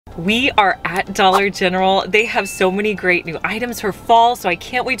We are at Dollar General. They have so many great new items for fall, so I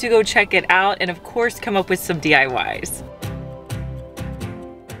can't wait to go check it out and of course come up with some DIYs.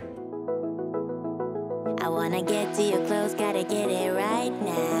 I wanna get to your clothes, gotta get it right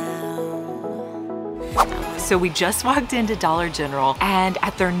now. So we just walked into Dollar General, and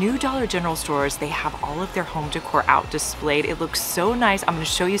at their new Dollar General stores, they have all of their home decor out displayed. It looks so nice. I'm gonna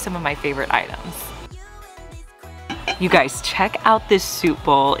show you some of my favorite items. You guys, check out this soup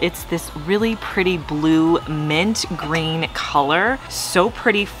bowl. It's this really pretty blue mint green color. So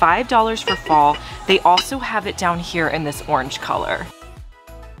pretty, $5 for fall. They also have it down here in this orange color.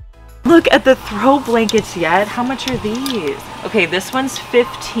 Look at the throw blankets yet. How much are these? Okay, this one's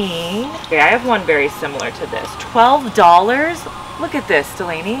 15. Okay, I have one very similar to this. $12. Look at this,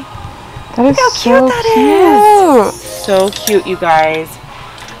 Delaney. That is Look how cute that is. So cute, you guys.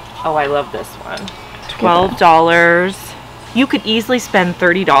 Oh, I love this one. $12. You could easily spend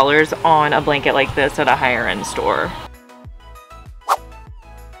 $30 on a blanket like this at a higher end store.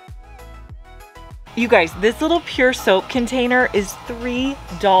 You guys, this little pure soap container is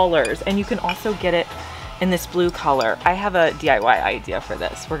 $3, and you can also get it in this blue color. I have a DIY idea for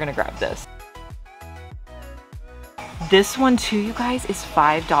this. We're gonna grab this. This one too, you guys, is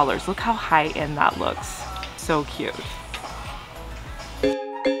 $5. Look how high end that looks. So cute.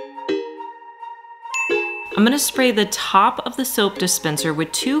 I'm gonna spray the top of the soap dispenser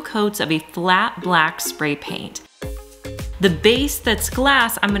with 2 coats of a flat black spray paint. The base that's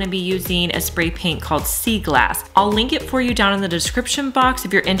glass, I'm gonna be using a spray paint called Sea Glass. I'll link it for you down in the description box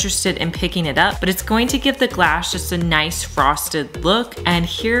if you're interested in picking it up, but it's going to give the glass just a nice frosted look, and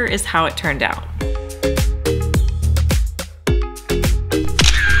here is how it turned out.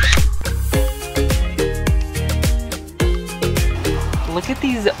 Look at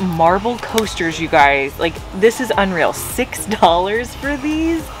these marble coasters, you guys. Like, this is unreal. $6 for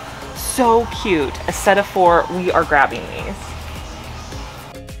these? So cute. A set of 4, we are grabbing these.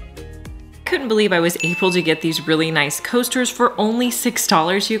 Couldn't believe I was able to get these really nice coasters for only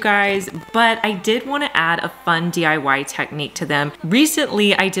 $6, you guys, but I did want to add a fun DIY technique to them.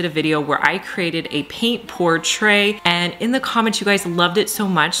 Recently, I did a video where I created a paint pour tray, and in the comments, you guys loved it so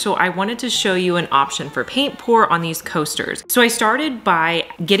much, so I wanted to show you an option for paint pour on these coasters. So I started by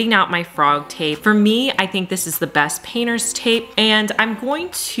getting out my frog tape. For me, I think this is the best painter's tape, and I'm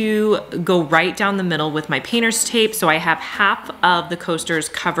going to go right down the middle with my painter's tape, so I have half of the coasters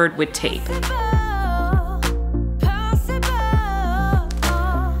covered with tape.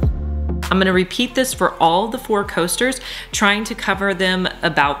 I'm gonna repeat this for all the 4 coasters, trying to cover them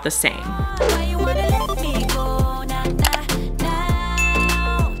about the same.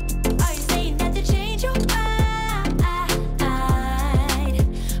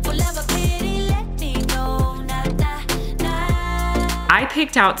 I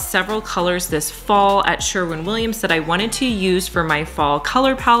picked out several colors this fall at Sherwin-Williams that I wanted to use for my fall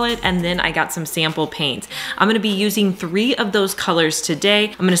color palette, and then I got some sample paints. I'm gonna be using 3 of those colors today.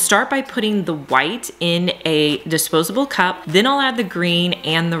 I'm gonna start by putting the white in a disposable cup, then I'll add the green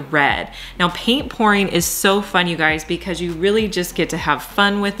and the red. Now, paint pouring is so fun, you guys, because you really just get to have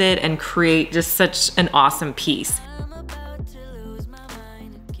fun with it and create just such an awesome piece.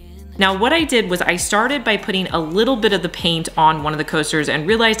 Now, what I did was I started by putting a little bit of the paint on one of the coasters and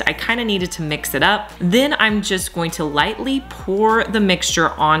realized I kind of needed to mix it up. Then I'm just going to lightly pour the mixture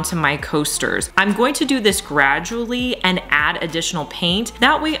onto my coasters. I'm going to do this gradually and add additional paint.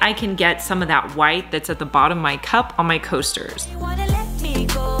 That way I can get some of that white that's at the bottom of my cup on my coasters.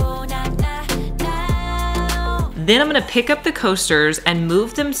 Then I'm gonna pick up the coasters and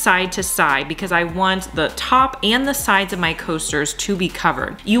move them side to side because I want the top and the sides of my coasters to be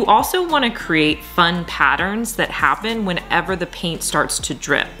covered. You also wanna create fun patterns that happen whenever the paint starts to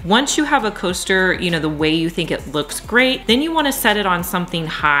drip. Once you have a coaster, you know, the way you think it looks great, then you wanna set it on something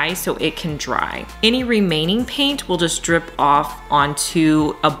high so it can dry. Any remaining paint will just drip off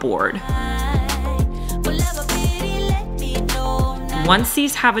onto a board. Once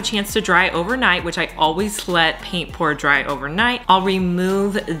these have a chance to dry overnight, which I always let paint pour dry overnight, I'll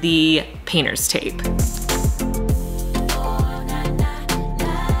remove the painter's tape.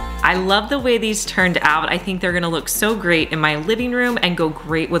 I love the way these turned out. I think they're gonna look so great in my living room and go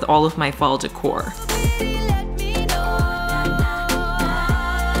great with all of my fall decor.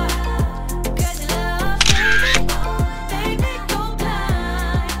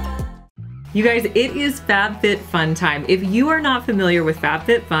 You guys, it is FabFitFun time. If you are not familiar with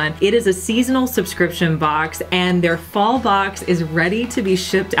FabFitFun, it is a seasonal subscription box and their fall box is ready to be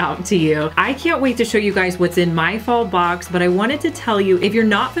shipped out to you. I can't wait to show you guys what's in my fall box, but I wanted to tell you, if you're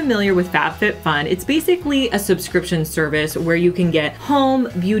not familiar with FabFitFun, it's basically a subscription service where you can get home,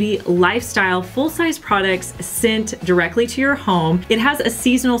 beauty, lifestyle, full-size products sent directly to your home. It has a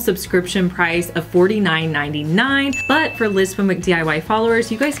seasonal subscription price of $49.99, but for Liz Fenwick DIY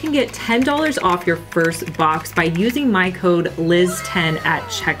followers, you guys can get $10 off your first box by using my code Liz10 at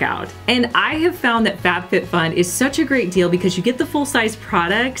checkout. And I have found that FabFitFun is such a great deal because you get the full-size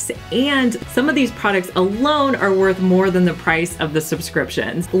products, and some of these products alone are worth more than the price of the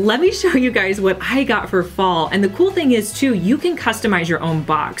subscriptions. Let me show you guys what I got for fall. And the cool thing is too, you can customize your own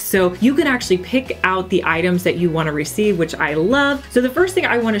box. So you can actually pick out the items that you want to receive, which I love. So the first thing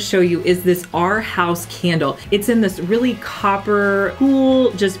I want to show you is this Our House candle. It's in this really copper, cool,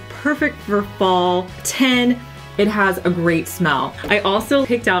 just perfect for fall 10. It has a great smell. I also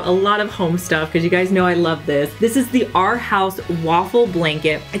picked out a lot of home stuff because you guys know I love this. This is the Our House waffle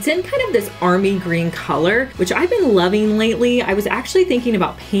blanket. It's in kind of this army green color, which I've been loving lately. I was actually thinking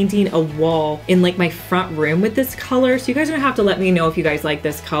about painting a wall in like my front room with this color. So you guys are gonna have to let me know if you guys like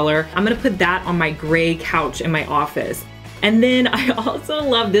this color. I'm gonna put that on my gray couch in my office. And then I also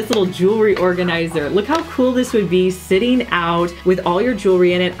love this little jewelry organizer. Look how cool this would be sitting out with all your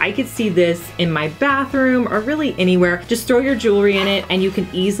jewelry in it. I could see this in my bathroom or really anywhere. Just throw your jewelry in it and you can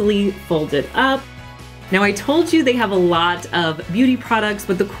easily fold it up. Now I told you they have a lot of beauty products,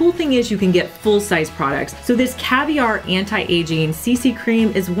 but the cool thing is you can get full-size products. So this Caviar Anti-Aging CC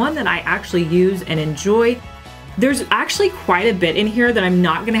Cream is one that I actually use and enjoy. There's actually quite a bit in here that I'm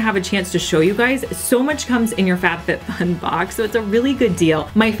not gonna have a chance to show you guys. So much comes in your FabFitFun box, so it's a really good deal.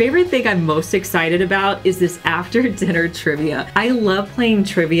 My favorite thing I'm most excited about is this after dinner trivia. I love playing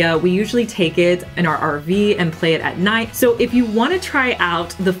trivia. We usually take it in our RV and play it at night. So if you wanna try out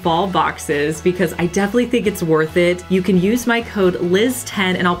the fall boxes, because I definitely think it's worth it, you can use my code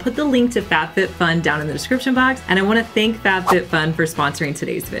Liz10 and I'll put the link to FabFitFun down in the description box. And I wanna thank FabFitFun for sponsoring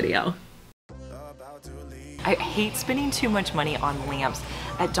today's video. I hate spending too much money on lamps.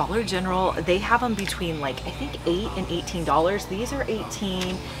 At Dollar General, they have them between like, I think $8 and $18. These are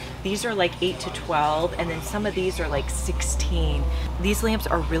 18. These are like 8 to 12, and then some of these are like 16. These lamps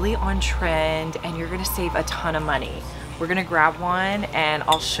are really on trend and you're gonna save a ton of money. We're gonna grab one and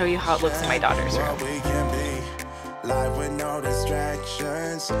I'll show you how it looks in my daughter's room. Life with no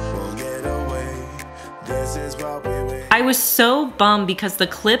distractions, we'll get away. This is what we wait. I was so bummed because the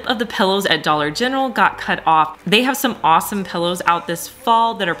clip of the pillows at Dollar General got cut off. They have some awesome pillows out this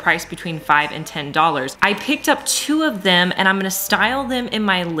fall that are priced between $5 and $10. I picked up 2 of them and I'm gonna style them in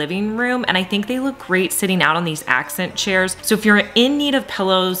my living room, and I think they look great sitting out on these accent chairs. So if you're in need of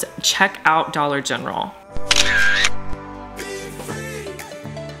pillows, check out Dollar General.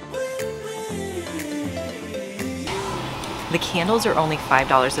 The candles are only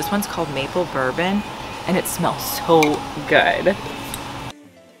 $5. This one's called Maple Bourbon and it smells so good.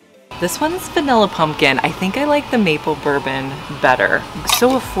 This one's Vanilla Pumpkin. I think I like the Maple Bourbon better.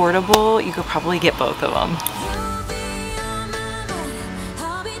 So affordable, you could probably get both of them.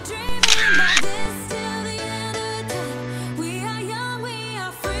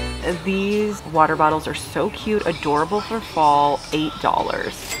 These water bottles are so cute, adorable for fall,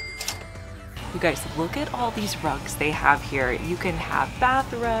 $8. You guys, look at all these rugs they have here. You can have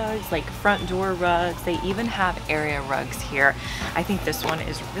bath rugs, like front door rugs. They even have area rugs here. I think this one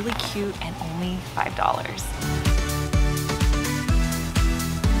is really cute and only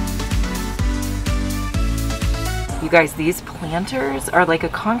 $5. You guys, these planters are like a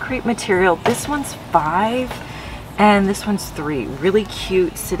concrete material. This one's $5 and this one's $3. Really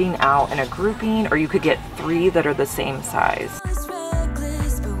cute, sitting out in a grouping, or you could get 3 that are the same size.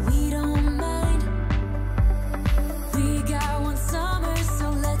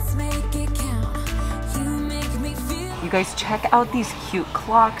 You guys, check out these cute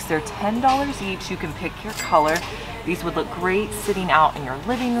clocks. They're $10 each. You can pick your color. These would look great sitting out in your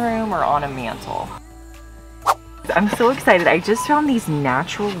living room or on a mantle. I'm so excited. I just found these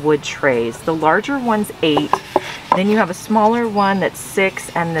natural wood trays. The larger one's $8. Then you have a smaller one that's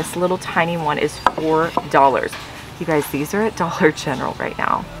 $6, and this little tiny one is $4. You guys, these are at Dollar General right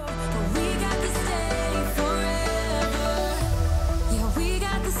now.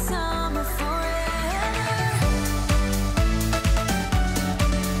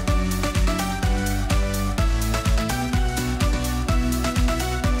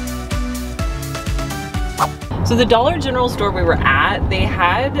 So the Dollar General store we were at, they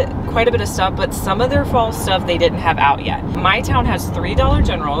had quite a bit of stuff, but some of their fall stuff they didn't have out yet. My town has 3 Dollar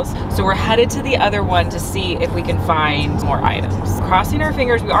Generals, so we're headed to the other one to see if we can find more items. Crossing our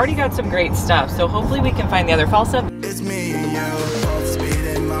fingers, we already got some great stuff, so hopefully we can find the other fall stuff. It's me and you, both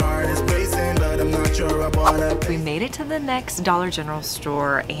speeding, my heart is racing, but I'm not sure I wanna. We made it to the next Dollar General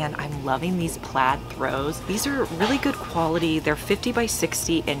store, and I'm loving these plaid throws. These are really good quality. They're 50 by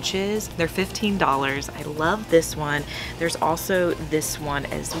 60 inches. They're $15. I love this one. There's also this one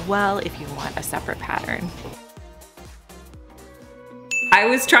as well if you want a separate pattern. I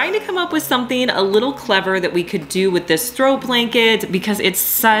was trying to come up with something a little clever that we could do with this throw blanket because it's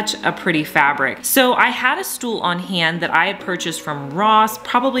such a pretty fabric. So I had a stool on hand that I had purchased from Ross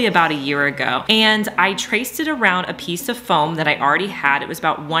probably about a year ago, and I traced it around a piece of foam that I already had. It was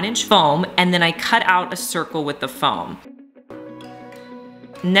about 1-inch foam, and then I cut out a circle with the foam.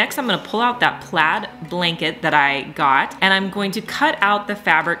 Next, I'm gonna pull out that plaid blanket that I got, and I'm going to cut out the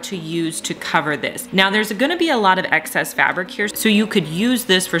fabric to use to cover this. Now, there's gonna be a lot of excess fabric here, so you could use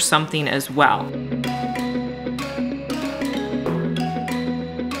this for something as well.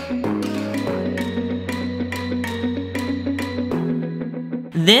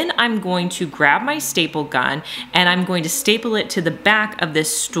 Then I'm going to grab my staple gun, and I'm going to staple it to the back of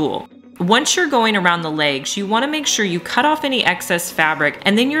this stool. Once you're going around the legs, you want to make sure you cut off any excess fabric,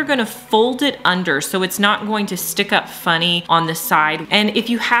 and then you're going to fold it under so it's not going to stick up funny on the side. And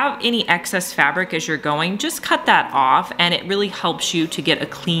if you have any excess fabric as you're going, just cut that off, and it really helps you to get a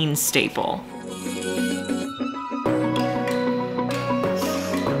clean staple.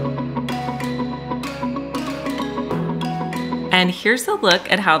 And here's a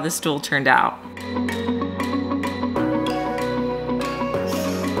look at how the stool turned out.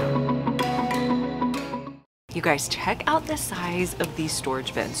 You guys, check out the size of these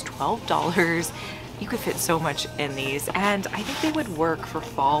storage bins, $12. You could fit so much in these, and I think they would work for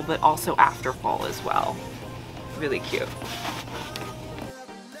fall, but also after fall as well. Really cute.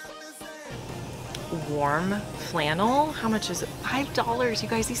 Warm flannel, how much is it? $5. You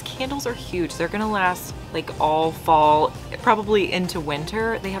guys, these candles are huge. They're gonna last like all fall, probably into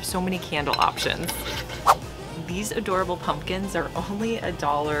winter. They have so many candle options. These adorable pumpkins are only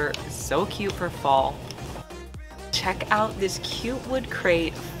 $1. So cute for fall. Check out this cute wood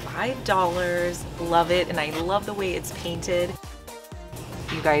crate, $5. Love it, and I love the way it's painted.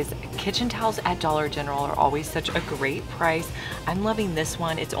 You guys, kitchen towels at Dollar General are always such a great price. I'm loving this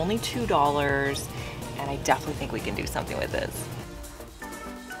one. It's only $2, and I definitely think we can do something with this.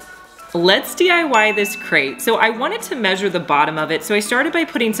 Let's DIY this crate. So I wanted to measure the bottom of it, so I started by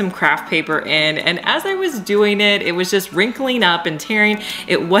putting some craft paper in, and as I was doing it, it was just wrinkling up and tearing.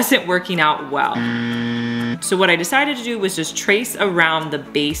 It wasn't working out well. So what I decided to do was just trace around the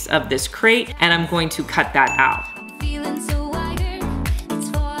base of this crate, and I'm going to cut that out.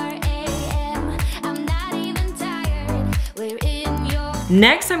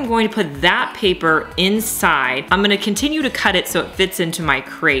 Next, I'm going to put that paper inside. I'm gonna continue to cut it so it fits into my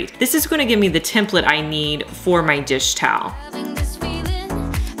crate. This is gonna give me the template I need for my dish towel.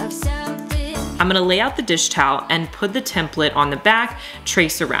 I'm gonna lay out the dish towel and put the template on the back,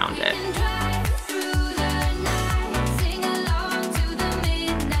 trace around it.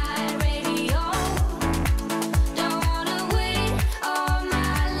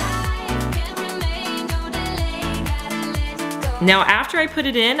 Now, after I put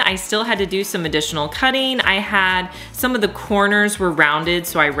it in, I still had to do some additional cutting. I had some of the corners were rounded,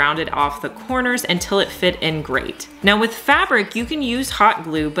 so I rounded off the corners until it fit in great. Now with fabric, you can use hot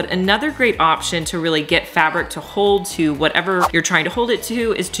glue, but another great option to really get fabric to hold to whatever you're trying to hold it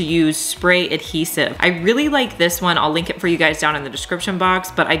to is to use spray adhesive. I really like this one. I'll link it for you guys down in the description box,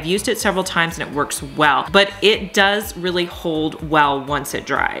 but I've used it several times and it works well. But it does really hold well once it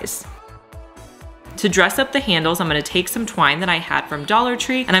dries. To dress up the handles, I'm gonna take some twine that I had from Dollar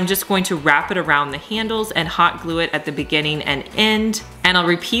Tree, and I'm just going to wrap it around the handles and hot glue it at the beginning and end, and I'll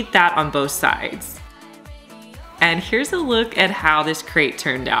repeat that on both sides. And here's a look at how this crate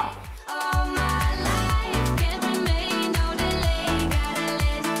turned out.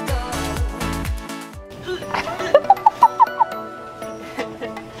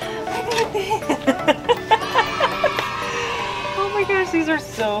 These are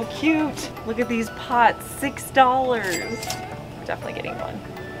so cute. Look at these pots, $6. We're definitely getting one.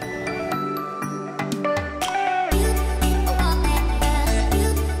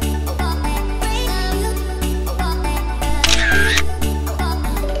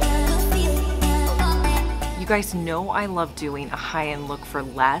 guys know I love doing a high-end look for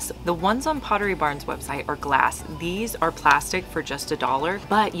less. The ones on Pottery Barn's website are glass. These are plastic for just $1,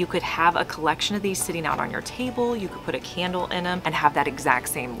 but you could have a collection of these sitting out on your table. You could put a candle in them and have that exact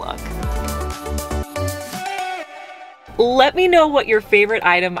same look. Let me know what your favorite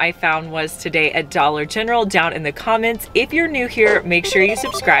item I found was today at Dollar General down in the comments. If you're new here, make sure you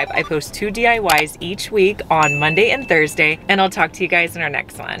subscribe. I post 2 DIYs each week on Monday and Thursday, and I'll talk to you guys in our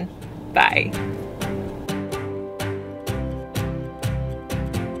next one. Bye.